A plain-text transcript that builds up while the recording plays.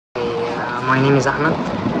My name is Ahmad.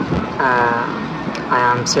 I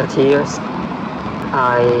am 30 years.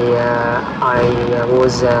 I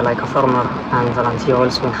was like a farmer and volunteer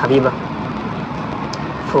also in Habiba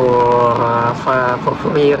for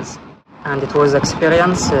 4 years, and it was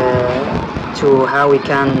experience to how we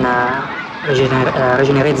can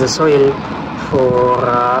regenerate the soil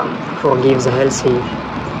for give the healthy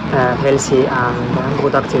and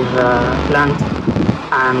productive plant,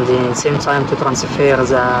 and in the same time to transfer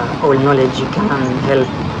the all knowledge you can help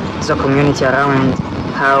the community around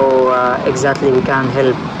how exactly we can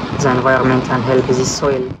help the environment and help this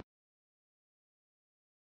soil.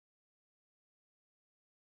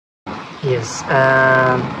 Yes,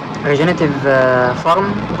 regenerative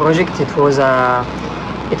farm project. It was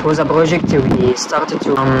a project we started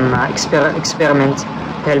to experiment,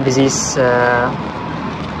 help this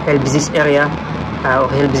area or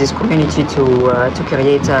help this community to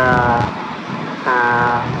create a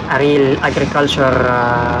real agriculture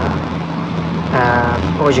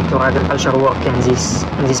project or agriculture work in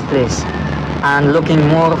this place, and looking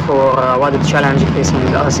more for what the challenge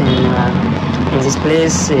facing us in this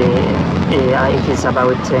place, if it's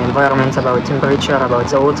about environment, about temperature, about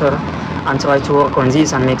the water, and try to work on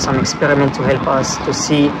this and make some experiment to help us to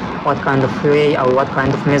see what kind of way or what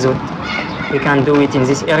kind of method we can do it in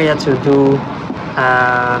this area to do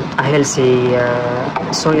a healthy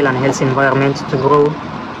soil and healthy environment to grow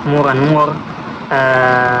more and more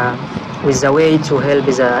with the way to help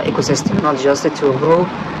the ecosystem, not just to grow,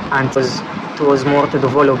 and it was more to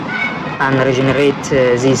develop and regenerate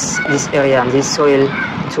this area and this soil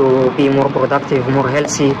to be more productive, more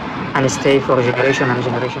healthy, and stay for generation and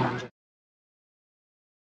generation and generation.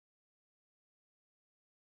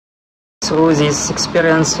 Through this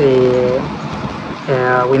experience, we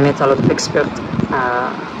met a lot of experts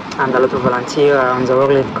and a lot of volunteers around the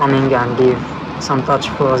world coming and give some touch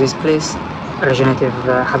for this place,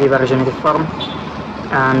 Habiba Regenerative Farm,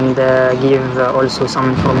 and give also some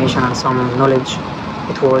information and some knowledge.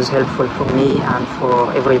 It was helpful for me and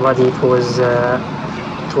for everybody. It was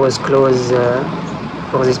close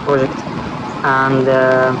for this project, and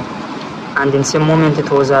in same moment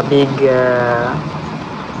it was a big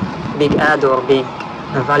add or big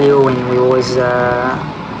value when we was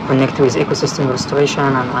connect with ecosystem restoration,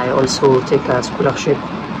 and I also take a scholarship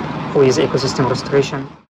with ecosystem restoration.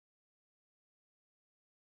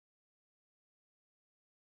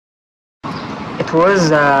 It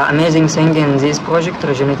was amazing thing in this project,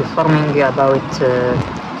 regenerative farming, about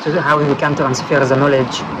how we can transfer the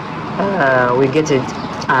knowledge we get it,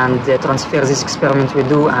 and transfer this experiment we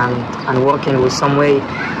do, and working with some way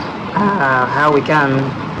how we can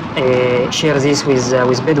share this with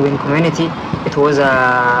Bedouin community. It was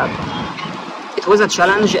a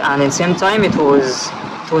challenge, and at the same time it was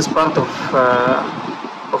part of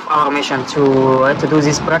our mission to do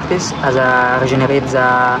this practice as a regenerate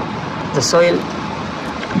the soil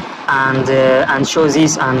and show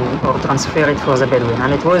this or transfer it for the Bedouin.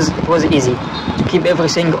 And it was easy to keep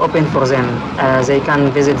everything open for them. They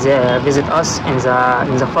can visit us in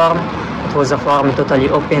the farm. It was a farm totally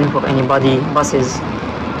open for anybody passes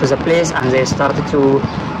to the place, and they started to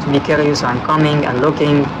be curious and coming and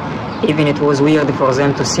looking. Even it was weird for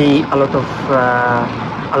them to see a lot of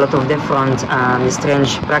different and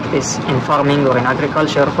strange practice in farming or in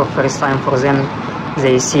agriculture for first time for them.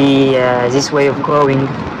 They see this way of growing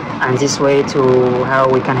and this way to how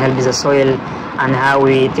we can help the soil, and how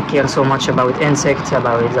we take care so much about insects,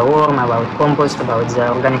 about the worm, about compost, about the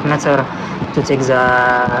organic matter, to take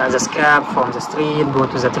the scrap from the street, go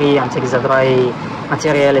to the tree and take the dry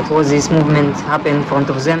material. It was this movement happen in front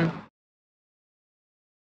of them.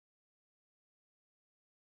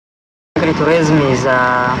 Agritourism is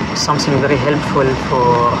something very helpful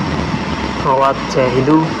for what he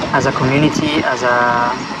do as a community, as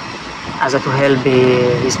to help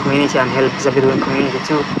his community and help the Bedouin community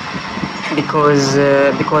too, because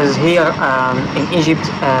here in Egypt,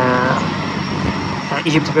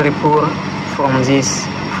 Egypt very poor from this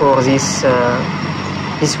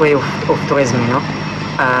way of tourism.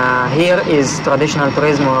 Here is traditional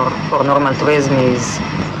tourism or normal tourism is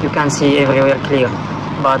you can see everywhere clear,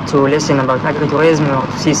 but to listen about agritourism or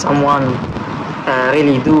to see someone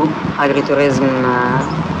really do agritourism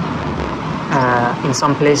in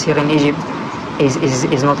some place here in Egypt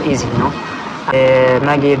is not easy,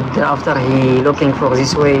 Magid, after he looking for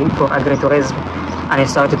this way for agritourism, and he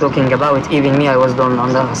started talking about it, even me, I don't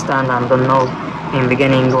understand and don't know in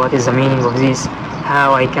beginning what is the meaning of this,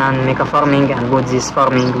 how I can make a farming and put this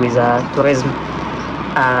farming with tourism,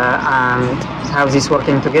 and how this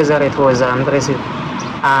working together. It was impressive,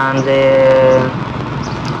 and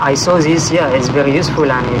I saw this, yeah, it's very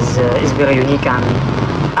useful and is very unique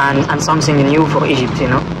and something new for Egypt, you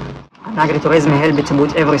know. And agritourism helped to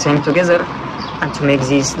put everything together and to make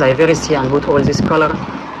this diversity and put all this color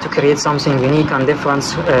to create something unique and different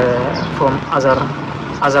from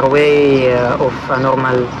other way of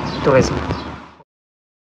normal tourism.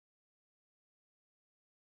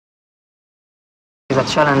 The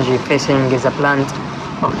challenge facing the plant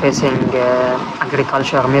or facing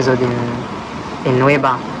agriculture method in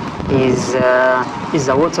Nueva is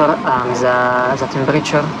the water and the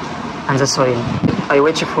temperature and the soil. I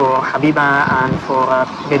wish for Habiba and for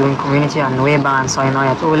Bedouin community and Nueva and Sinai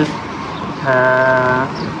at all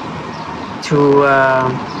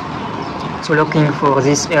to looking for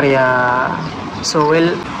this area so well,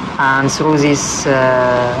 and through this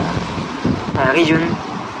region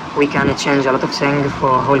we can change a lot of things for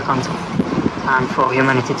whole country and for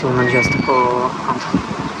humanity too, not just for country.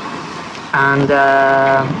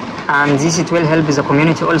 And this it will help the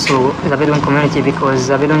community also, the Bedouin community, because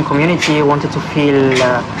the Bedouin community wanted to feel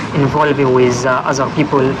involved with other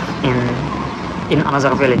people in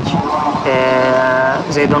another village.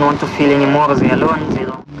 They don't want to feel anymore they alone. They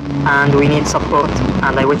don't. And we need support,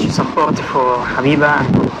 and I wish support for Habiba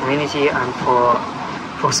and for the community and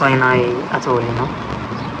for Sinai at all, you know.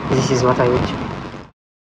 This is what I wish.